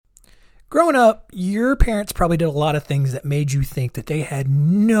Growing up, your parents probably did a lot of things that made you think that they had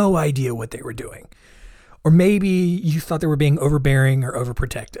no idea what they were doing. Or maybe you thought they were being overbearing or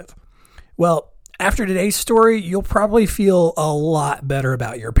overprotective. Well, after today's story, you'll probably feel a lot better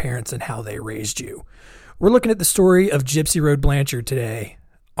about your parents and how they raised you. We're looking at the story of Gypsy Rose Blanchard today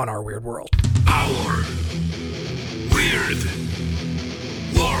on Our Weird World. Our Weird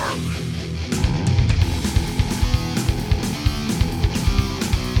World.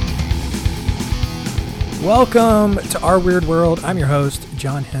 Welcome to Our Weird World. I'm your host,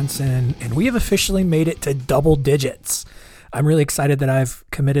 John Henson, and we have officially made it to double digits. I'm really excited that I've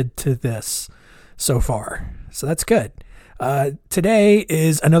committed to this so far, so that's good. Today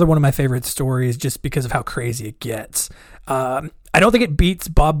is another one of my favorite stories just because of how crazy it gets. I don't think it beats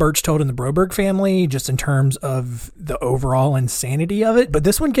Bob Berchtold and the Broberg family just in terms of the overall insanity of it, but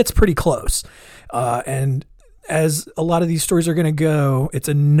this one gets pretty close. And as a lot of these stories are going to go, it's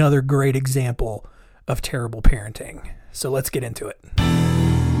another great example of terrible parenting. So let's get into it.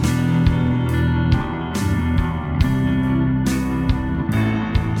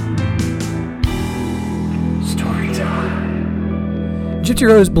 Gypsy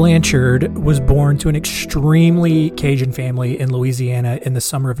Rose Blanchard was born to an extremely Cajun family in Louisiana in the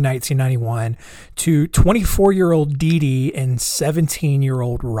summer of 1991 to 24-year-old Dee Dee and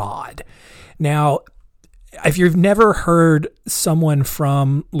 17-year-old Rod. Now, if you've never heard someone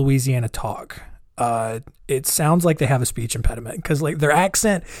from Louisiana talk, it sounds like they have a speech impediment because like their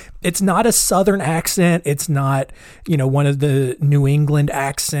accent, it's not a Southern accent. It's not, one of the New England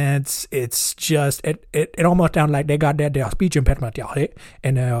accents. It's just, it almost sounds like they got their speech impediment, y'all.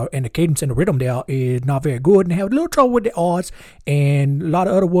 And the cadence and the rhythm there is not very good and they have a little trouble with the R's and a lot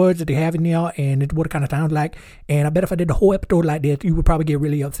of other words that they have in there and it's what it kind of sounds like. And I bet if I did the whole episode like this, you would probably get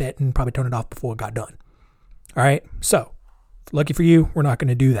really upset and probably turn it off before it got done. All right. So lucky for you, we're not going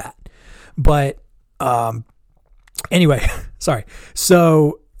to do that. But anyway, sorry.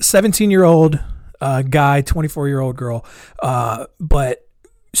 So 17-year-old guy, 24-year-old girl. But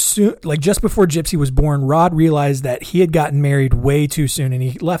soon, like just before Gypsy was born, Rod realized that he had gotten married way too soon and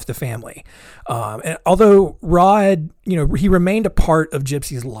he left the family. And although Rod, he remained a part of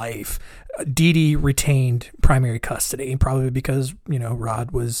Gypsy's life, Dee Dee retained primary custody, probably because,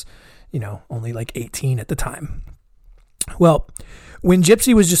 Rod was, only like 18 at the time. Well, when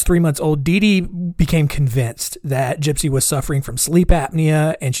Gypsy was just 3 months old, Dee Dee became convinced that Gypsy was suffering from sleep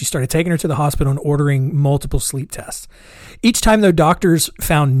apnea, and she started taking her to the hospital and ordering multiple sleep tests. Each time, though, doctors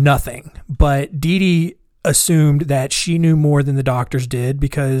found nothing, but Dee Dee assumed that she knew more than the doctors did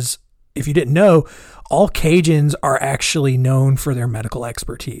because, if you didn't know, all Cajuns are actually known for their medical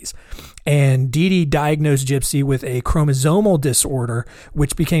expertise. And Dee Dee diagnosed Gypsy with a chromosomal disorder,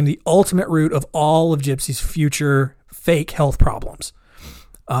 which became the ultimate root of all of Gypsy's future fake health problems.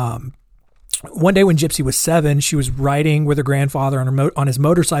 One day when Gypsy was 7, she was riding with her grandfather on his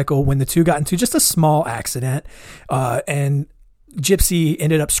motorcycle when the two got into just a small accident, and Gypsy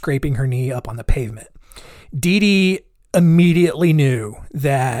ended up scraping her knee up on the pavement. Dee Dee immediately knew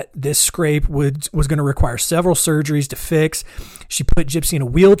that this scrape was going to require several surgeries to fix. She put Gypsy in a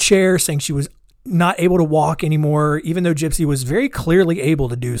wheelchair, saying she was not able to walk anymore, even though Gypsy was very clearly able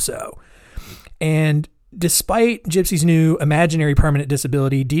to do so. And despite Gypsy's new imaginary permanent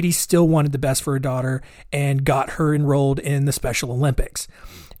disability, Dee Dee still wanted the best for her daughter and got her enrolled in the Special Olympics.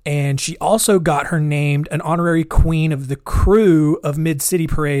 And she also got her named an honorary queen of the crew of Mid-City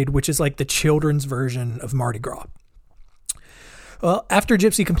Parade, which is like the children's version of Mardi Gras. Well, after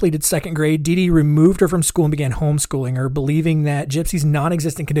Gypsy completed second grade, Dee Dee removed her from school and began homeschooling her, believing that Gypsy's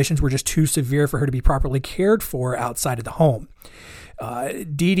non-existent conditions were just too severe for her to be properly cared for outside of the home.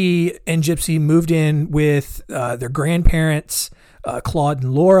 Dee Dee and Gypsy moved in with their grandparents, Claude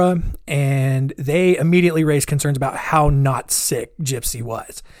and Laura, and they immediately raised concerns about how not sick Gypsy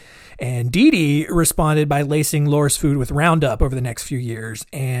was. And Dee Dee responded by lacing Laura's food with Roundup over the next few years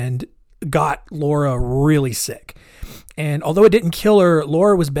and got Laura really sick. And although it didn't kill her,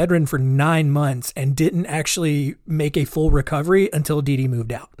 Laura was bedridden for 9 months and didn't actually make a full recovery until Dee Dee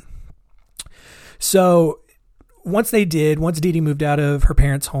moved out. So once Dee Dee moved out of her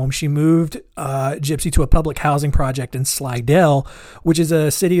parents' home, she moved Gypsy to a public housing project in Slidell, which is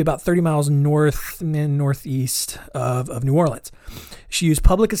a city about 30 miles north and northeast of New Orleans. She used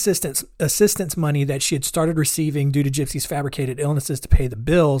public assistance money that she had started receiving due to Gypsy's fabricated illnesses to pay the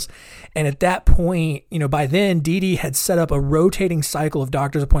bills. And at that point, by then, Dee Dee had set up a rotating cycle of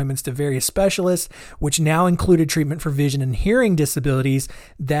doctor's appointments to various specialists, which now included treatment for vision and hearing disabilities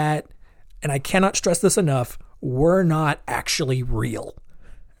that, and I cannot stress this enough, were not actually real.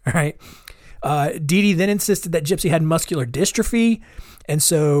 All right. Dee Dee then insisted that Gypsy had muscular dystrophy. And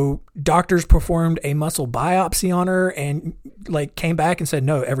so doctors performed a muscle biopsy on her and came back and said,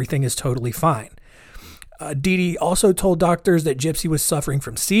 no, everything is totally fine. Dee Dee also told doctors that Gypsy was suffering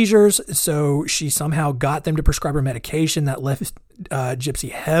from seizures, so she somehow got them to prescribe her medication that left Gypsy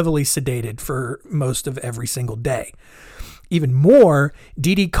heavily sedated for most of every single day. Even more,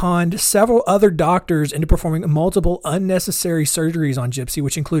 Dee Dee conned several other doctors into performing multiple unnecessary surgeries on Gypsy,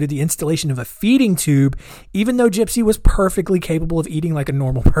 which included the installation of a feeding tube, even though Gypsy was perfectly capable of eating like a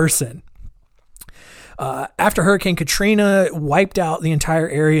normal person. After Hurricane Katrina wiped out the entire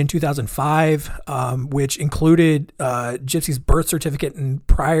area in 2005, which included Gypsy's birth certificate and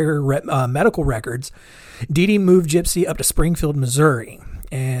prior medical records, Dee Dee moved Gypsy up to Springfield, Missouri.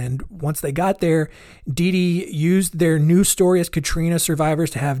 And once they got there, Dee Dee used their news story as Katrina survivors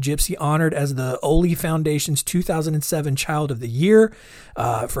to have Gypsy honored as the Oley Foundation's 2007 Child of the Year.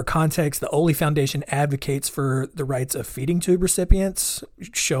 For context, the Oley Foundation advocates for the rights of feeding tube recipients,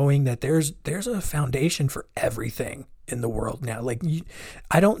 showing that there's a foundation for everything in the world now.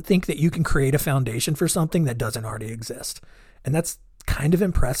 I don't think that you can create a foundation for something that doesn't already exist. And that's kind of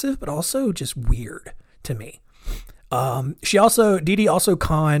impressive, but also just weird to me. Dee Dee also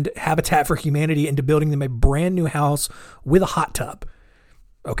conned Habitat for Humanity into building them a brand new house with a hot tub.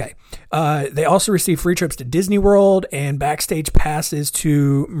 Okay. They also received free trips to Disney World and backstage passes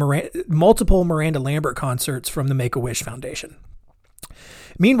to multiple Miranda Lambert concerts from the Make-A-Wish Foundation.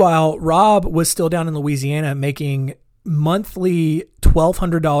 Meanwhile, Rob was still down in Louisiana making monthly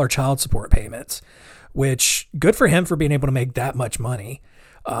 $1,200 child support payments, which good for him for being able to make that much money.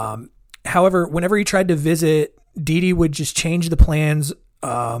 However, whenever he tried to visit, Dee Dee would just change the plans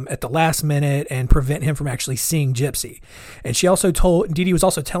at the last minute and prevent him from actually seeing Gypsy. And Dee Dee was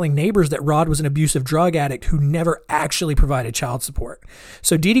also telling neighbors that Rod was an abusive drug addict who never actually provided child support.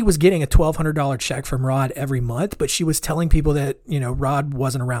 So Dee Dee was getting a $1,200 check from Rod every month, but she was telling people that, Rod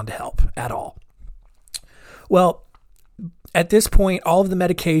wasn't around to help at all. Well, at this point, all of the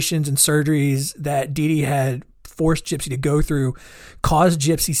medications and surgeries that Dee Dee had forced Gypsy to go through caused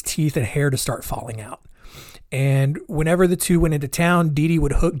Gypsy's teeth and hair to start falling out. And whenever the two went into town, Dee Dee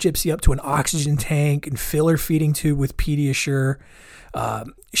would hook Gypsy up to an oxygen tank and fill her feeding tube with Pediasure.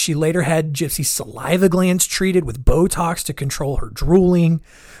 She later had Gypsy's saliva glands treated with Botox to control her drooling.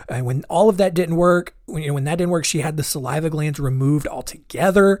 And when all of that didn't work, when that didn't work, she had the saliva glands removed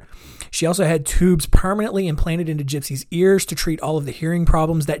altogether. She also had tubes permanently implanted into Gypsy's ears to treat all of the hearing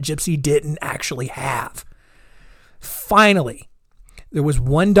problems that Gypsy didn't actually have. Finally, there was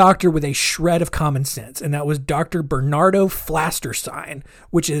one doctor with a shred of common sense, and that was Dr. Bernardo Flasterstein,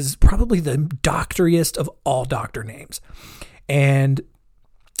 which is probably the doctoriest of all doctor names. And,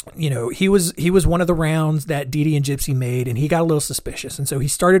 he was one of the rounds that Dee Dee and Gypsy made, and he got a little suspicious. And so he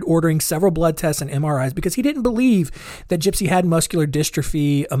started ordering several blood tests and MRIs because he didn't believe that Gypsy had muscular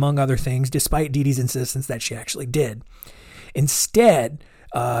dystrophy, among other things, despite Dee Dee's insistence that she actually did. Instead,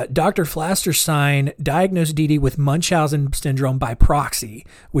 Dr. Flasterstein diagnosed Dee Dee with Munchausen syndrome by proxy,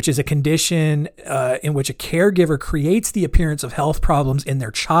 which is a condition in which a caregiver creates the appearance of health problems in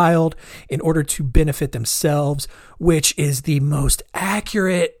their child in order to benefit themselves, which is the most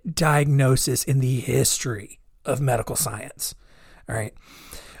accurate diagnosis in the history of medical science. All right.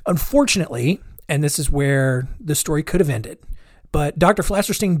 Unfortunately, and this is where the story could have ended, but Dr.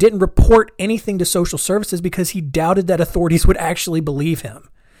 Flasterstein didn't report anything to social services because he doubted that authorities would actually believe him.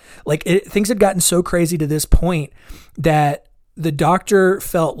 Things had gotten so crazy to this point that the doctor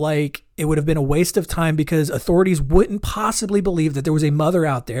felt like it would have been a waste of time because authorities wouldn't possibly believe that there was a mother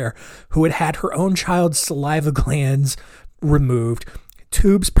out there who had had her own child's saliva glands removed,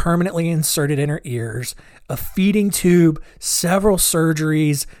 tubes permanently inserted in her ears, a feeding tube, several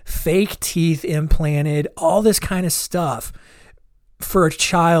surgeries, fake teeth implanted, all this kind of stuff for a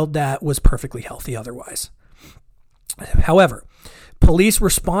child that was perfectly healthy otherwise. However, police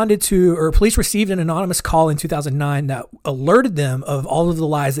received an anonymous call in 2009 that alerted them of all of the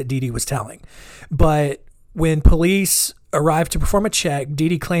lies that Dee Dee was telling. But when police arrived to perform a check, Dee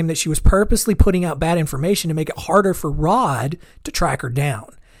Dee claimed that she was purposely putting out bad information to make it harder for Rod to track her down.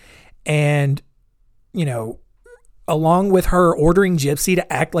 And, along with her ordering Gypsy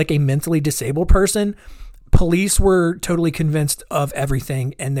to act like a mentally disabled person, police were totally convinced of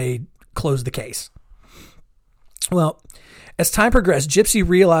everything and they closed the case. Well, as time progressed, Gypsy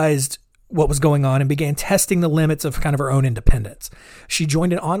realized what was going on and began testing the limits of kind of her own independence. She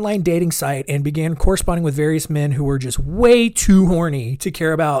joined an online dating site and began corresponding with various men who were just way too horny to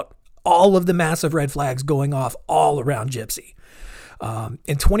care about all of the massive red flags going off all around Gypsy.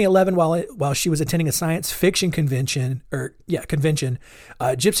 In 2011, while she was attending a science fiction convention,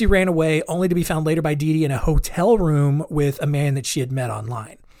 Gypsy ran away only to be found later by Dee Dee in a hotel room with a man that she had met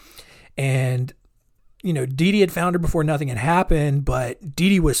online. And, you know, Dee Dee had found her before nothing had happened, but Dee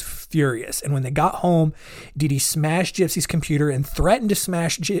Dee was furious. And when they got home, Dee Dee smashed Gypsy's computer and threatened to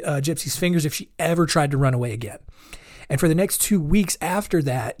smash Gypsy's fingers if she ever tried to run away again. And for the next 2 weeks after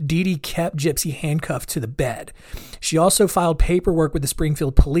that, Dee Dee kept Gypsy handcuffed to the bed. She also filed paperwork with the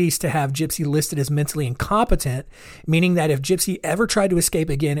Springfield police to have Gypsy listed as mentally incompetent, meaning that if Gypsy ever tried to escape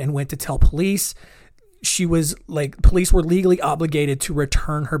again and went to tell police, police were legally obligated to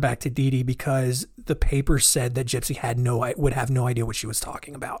return her back to Dee Dee because the papers said that Gypsy would have no idea what she was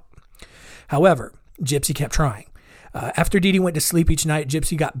talking about. However, Gypsy kept trying. After Dee Dee went to sleep each night,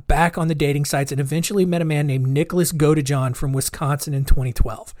 Gypsy got back on the dating sites and eventually met a man named Nicholas Godejohn from Wisconsin in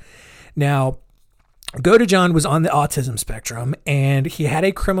 2012. Now, Godejohn was on the autism spectrum, and he had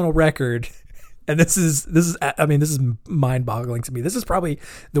a criminal record. And this is mind-boggling to me. This is probably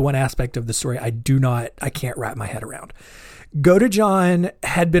the one aspect of the story I can't wrap my head around. Godejohn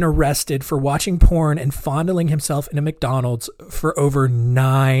had been arrested for watching porn and fondling himself in a McDonald's for over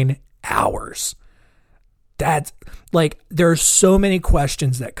 9 hours. That's like, there are so many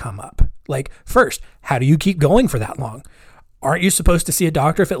questions that come up. Like, first, how do you keep going for that long? Aren't you supposed to see a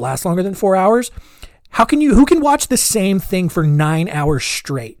doctor if it lasts longer than 4 hours? Who can watch the same thing for 9 hours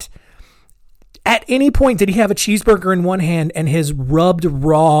straight? At any point, did he have a cheeseburger in one hand and his rubbed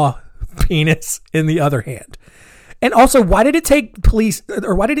raw penis in the other hand? And also, why did it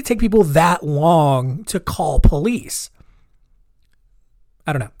take people that long to call police?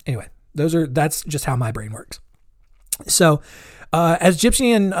 I don't know. Anyway, that's just how my brain works. So, as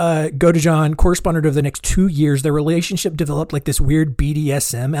Gypsy and Godejohn corresponded over the next 2 years, their relationship developed like this weird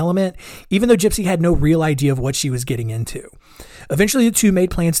BDSM element, even though Gypsy had no real idea of what she was getting into. Eventually, the two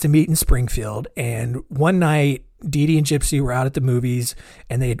made plans to meet in Springfield, and one night, Dee Dee and Gypsy were out at the movies,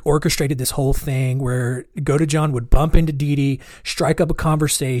 and they had orchestrated this whole thing where Godejohn would bump into Dee Dee, strike up a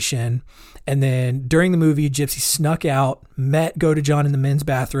conversation, and then during the movie, Gypsy snuck out, met Godejohn in the men's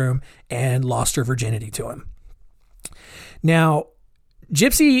bathroom, and lost her virginity to him. Now,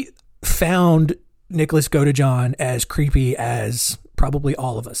 Gypsy found Nicholas Godejohn as creepy as probably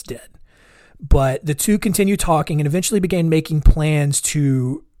all of us did. But the two continued talking and eventually began making plans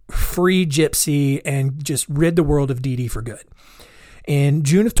to free Gypsy and just rid the world of Dee Dee for good. In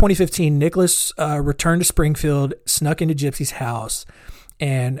June of 2015, Nicholas returned to Springfield, snuck into Gypsy's house.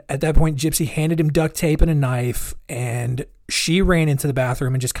 And at that point, Gypsy handed him duct tape and a knife, and she ran into the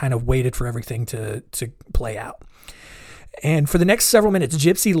bathroom and just kind of waited for everything to play out. And for the next several minutes,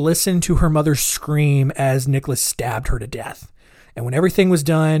 Gypsy listened to her mother scream as Nicholas stabbed her to death. And when everything was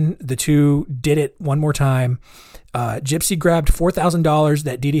done, the two did it one more time. Gypsy grabbed $4,000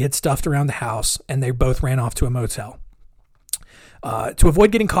 that Dee Dee had stuffed around the house, and they both ran off to a motel. To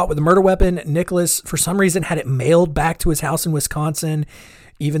avoid getting caught with a murder weapon, Nicholas, for some reason, had it mailed back to his house in Wisconsin,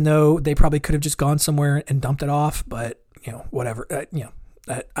 even though they probably could have just gone somewhere and dumped it off. But, whatever.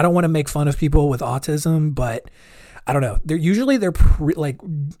 I don't want to make fun of people with autism, but I don't know.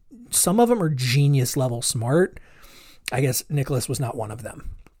 Some of them are genius level smart. I guess Nicholas was not one of them.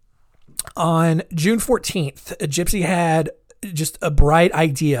 On June 14th, Gypsy had just a bright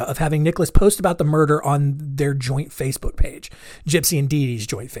idea of having Nicholas post about the murder on their joint Facebook page, Gypsy and Dee Dee's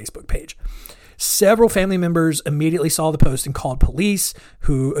joint Facebook page. Several family members immediately saw the post and called police,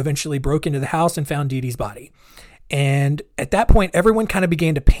 who eventually broke into the house and found Dee Dee's body. And at that point, everyone kind of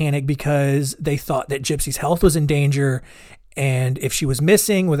began to panic because they thought that Gypsy's health was in danger. And if she was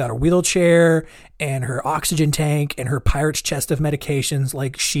missing without a wheelchair and her oxygen tank and her pirate's chest of medications,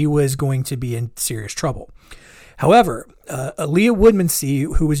 like, she was going to be in serious trouble. However, Aaliyah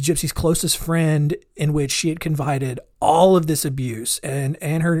Woodmansee, who was Gypsy's closest friend, in which she had confided all of this abuse and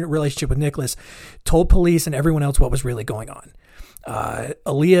her relationship with Nicholas, told police and everyone else what was really going on.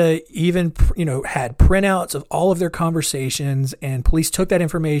 Aaliyah even, had printouts of all of their conversations, and police took that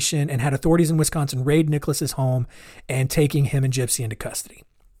information and had authorities in Wisconsin raid Nicholas's home and taking him and Gypsy into custody.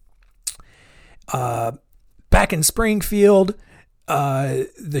 Back in Springfield,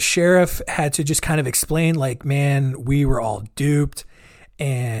 the sheriff had to just kind of explain, like, man, we were all duped.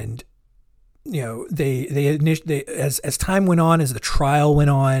 And, as time went on, as the trial went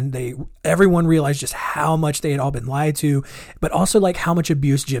on, everyone realized just how much they had all been lied to, but also like how much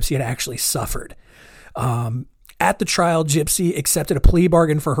abuse Gypsy had actually suffered. At the trial, Gypsy accepted a plea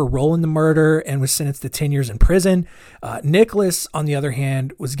bargain for her role in the murder and was sentenced to 10 years in prison. Nicholas, on the other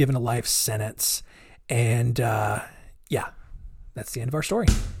hand, was given a life sentence. And, that's the end of our story.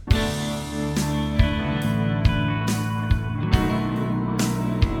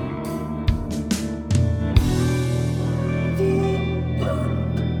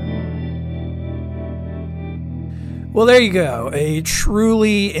 Well, there you go. A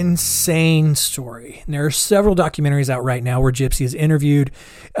truly insane story. And there are several documentaries out right now where Gypsy is interviewed,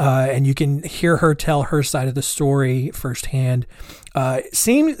 and you can hear her tell her side of the story firsthand.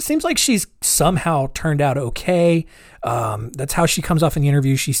 Seems like she's somehow turned out okay. That's how she comes off in the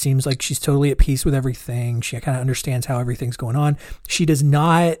interview. She seems like she's totally at peace with everything. She kind of understands how everything's going on. She does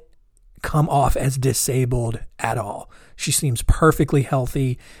not come off as disabled at all. She seems perfectly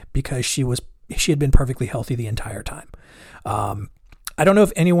healthy because she had been perfectly healthy the entire time. I don't know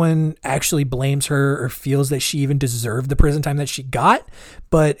if anyone actually blames her or feels that she even deserved the prison time that she got,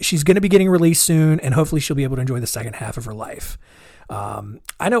 but she's going to be getting released soon, and hopefully she'll be able to enjoy the second half of her life.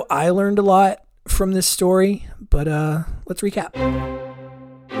 I know I learned a lot from this story, but let's recap.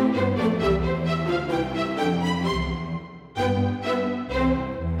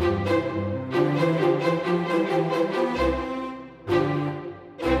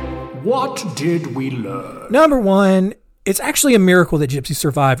 What did we learn? Number one, it's actually a miracle that Gypsy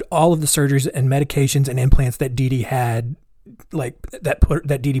survived all of the surgeries and medications and implants that Dee Dee had,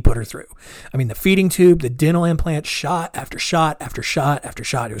 that Dee Dee put her through. I mean, the feeding tube, the dental implant, shot after shot after shot after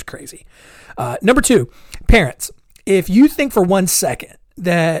shot. It was crazy. Number two, parents, if you think for 1 second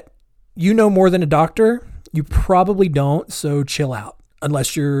that you know more than a doctor, you probably don't, so chill out.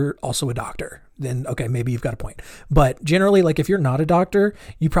 Unless you're also a doctor, then okay, maybe you've got a point. But generally, like if you're not a doctor,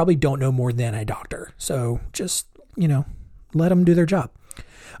 you probably don't know more than a doctor. So just, let them do their job.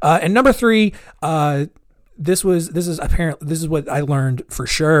 And number three, this is what I learned for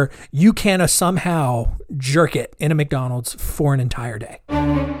sure. You can somehow jerk it in a McDonald's for an entire day.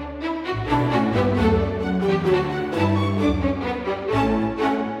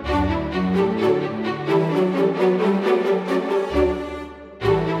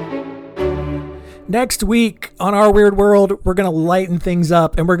 Next week on Our Weird World, we're going to lighten things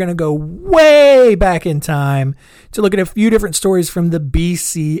up and we're going to go way back in time to look at a few different stories from the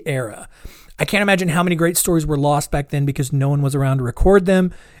BC era. I can't imagine how many great stories were lost back then because no one was around to record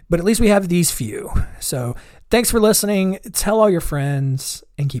them, but at least we have these few. So thanks for listening. Tell all your friends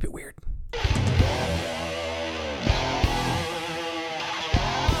and keep it weird.